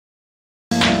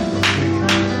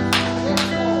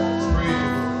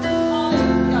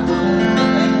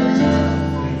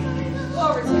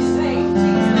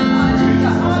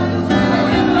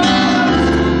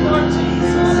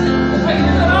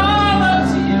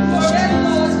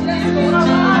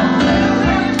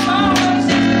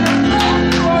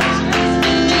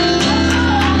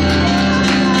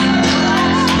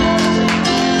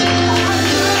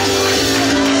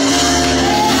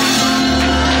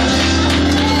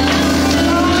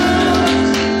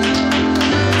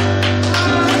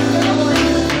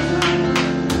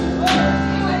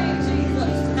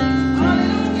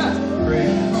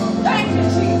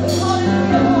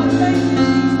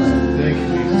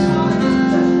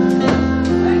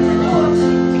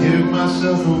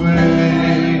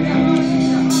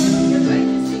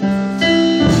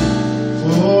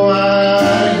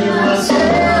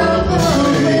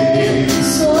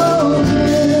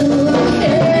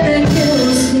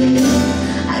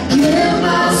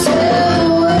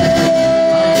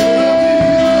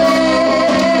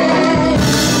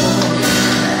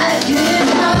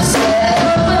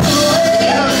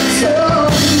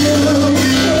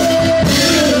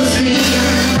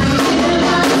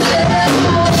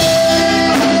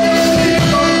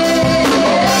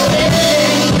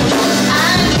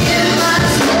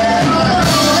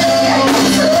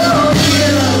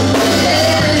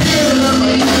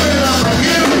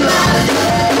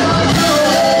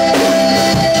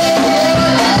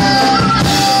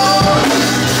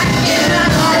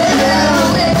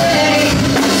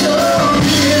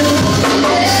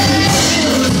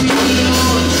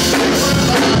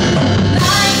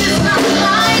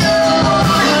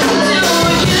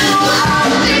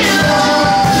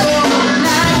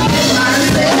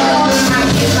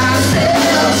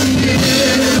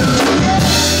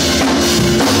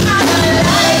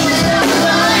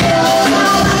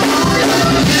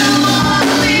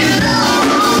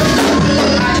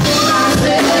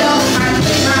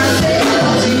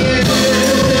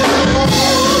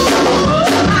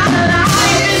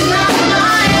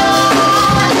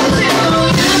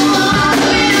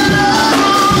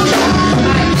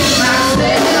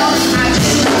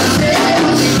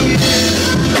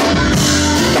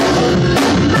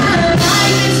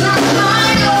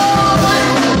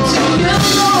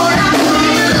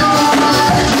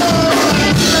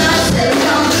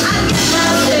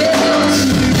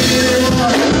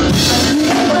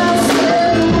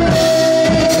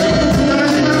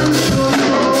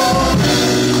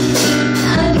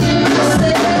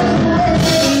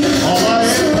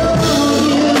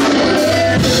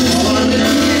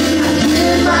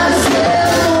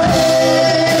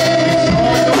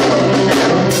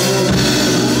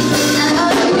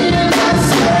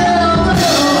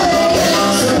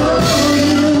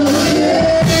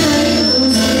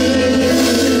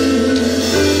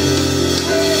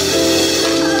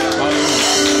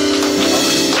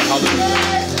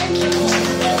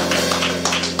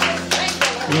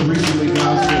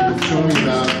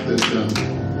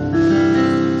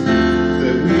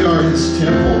his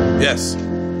temple. Yes.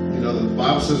 You know, the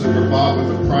Bible says that we're bought with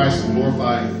a price and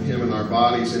glorify him in our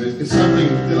bodies. And it's something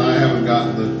that I haven't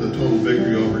gotten the total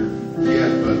victory over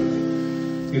yet. But,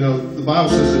 you know, the Bible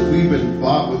says that we've been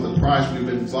bought with a price. We've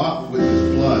been bought with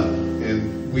his blood.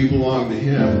 And we belong to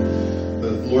him.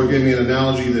 The Lord gave me an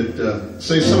analogy that,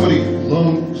 say somebody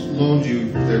loaned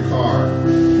you their car,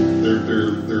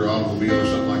 their automobile or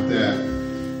something like that.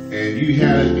 And you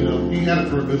had it, you had it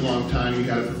for a good long time. You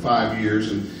had it for 5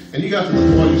 years. And you got to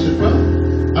the point you said, well,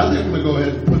 I think I'm going to go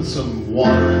ahead and put some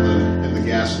water in the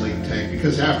gasoline tank,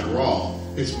 because after all,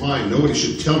 it's mine. Nobody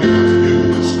should tell me what to do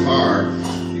with this car.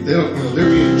 They don't, they're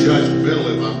being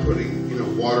judgmental if I'm putting,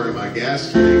 water in my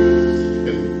gas tank.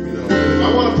 And, if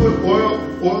I want to put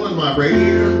oil in my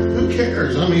radiator, who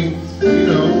cares? I mean,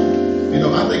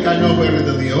 I think I know better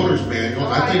than the owner's manual.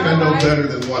 I think I know better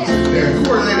than what's in there.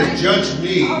 Who are they to judge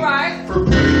me for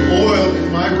putting oil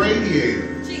in my radiator?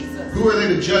 Who are they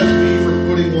to judge me for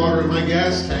putting water in my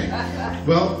gas tank?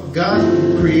 Well, God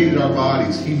created our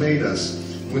bodies. He made us.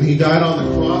 When he died on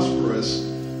the cross for us,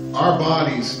 our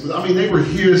bodies, they were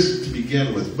his to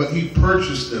begin with, but he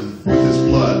purchased them with his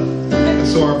blood. And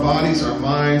so our bodies, our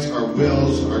minds, our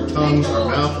wills, our tongues, our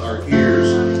mouth, our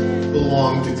ears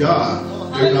belong to God.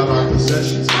 They're not our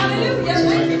possessions anymore. Once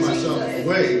I give myself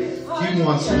away, he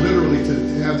wants literally to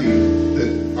have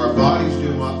that our bodies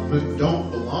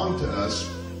don't belong to us.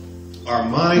 Our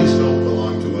minds don't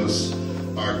belong to us.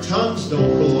 Our tongues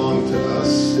don't belong to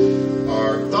us.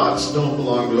 Our thoughts don't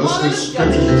belong to us. There's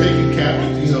scriptures to take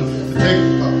captive, to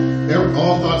take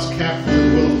all thoughts captive to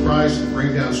the will of Christ and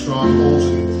bring down strongholds.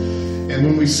 And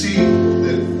when we see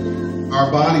that our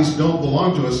bodies don't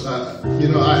belong to us,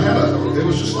 it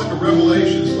was just like a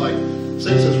revelation. It's like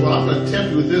Satan says, well, I'm going to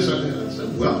tempt you with this. I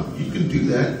said, well, you can do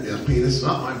that. It's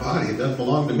not my body. It doesn't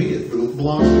belong to me. It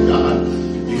belongs to God.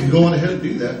 You can go on ahead and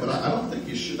do that, but I don't think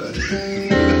you should.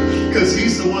 Because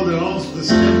he's the one that owns this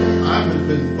temple. I've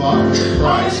been bought with a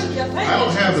price. I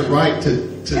don't have the right to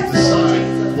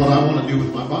decide what I want to do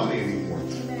with my body anymore.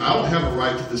 I don't have a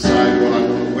right to decide what I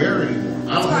want to wear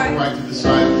anymore. I don't have a right to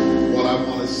decide what I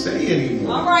want to say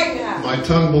anymore. My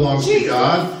tongue belongs to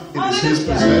God. It is his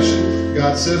possession.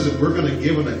 God says that we're going to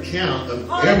give an account of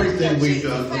everything we've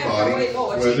done in the body,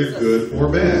 whether good or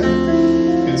bad.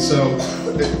 And so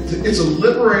it's a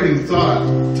liberating thought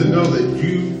to know that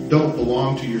you don't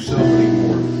belong to yourself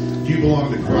anymore. You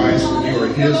belong to Christ, and you are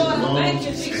his alone, and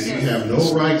you have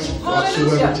no rights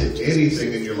whatsoever to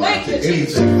anything in your life, to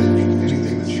anything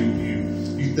that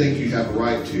you think you have a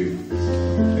right to.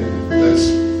 And that's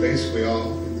basically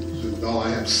all I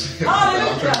have to say about that.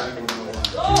 I'll turn back over to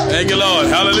the line. Thank you, Lord.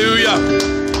 Hallelujah.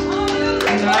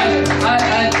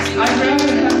 I'd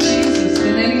rather have Jesus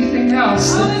than anything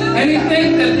else, than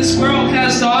anything that this world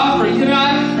has to offer.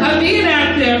 I've been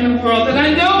out there in the world, and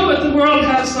I know what the world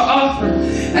has to offer.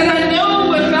 And I